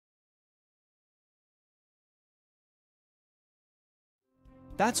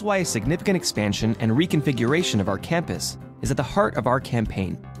That's why a significant expansion and reconfiguration of our campus is at the heart of our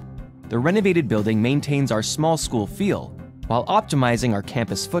campaign. The renovated building maintains our small school feel while optimizing our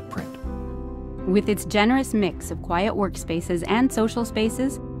campus footprint. With its generous mix of quiet workspaces and social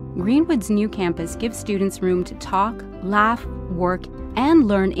spaces, Greenwood's new campus gives students room to talk, laugh, work, and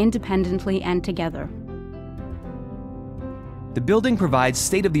learn independently and together. The building provides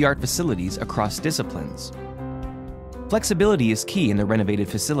state-of-the-art facilities across disciplines. Flexibility is key in the renovated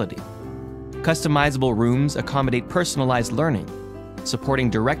facility. Customizable rooms accommodate personalized learning, supporting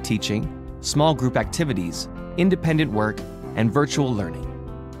direct teaching, small group activities, independent work, and virtual learning.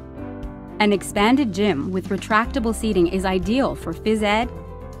 An expanded gym with retractable seating is ideal for phys ed,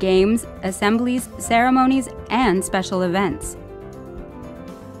 games, assemblies, ceremonies, and special events.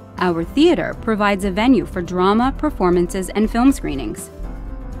 Our theater provides a venue for drama, performances, and film screenings.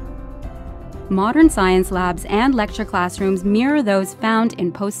 Modern science labs and lecture classrooms mirror those found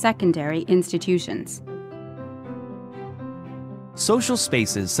in post-secondary institutions. Social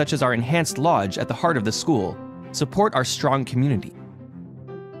spaces such as our enhanced lodge at the heart of the school support our strong community.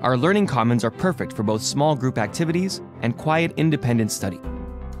 Our learning commons are perfect for both small group activities and quiet independent study.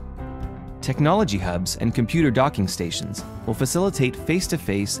 Technology hubs and computer docking stations will facilitate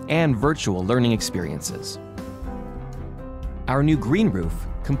face-to-face and virtual learning experiences. Our new green roof,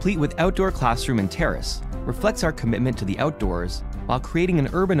 complete with outdoor classroom and terrace, reflects our commitment to the outdoors while creating an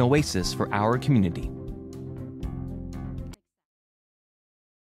urban oasis for our community.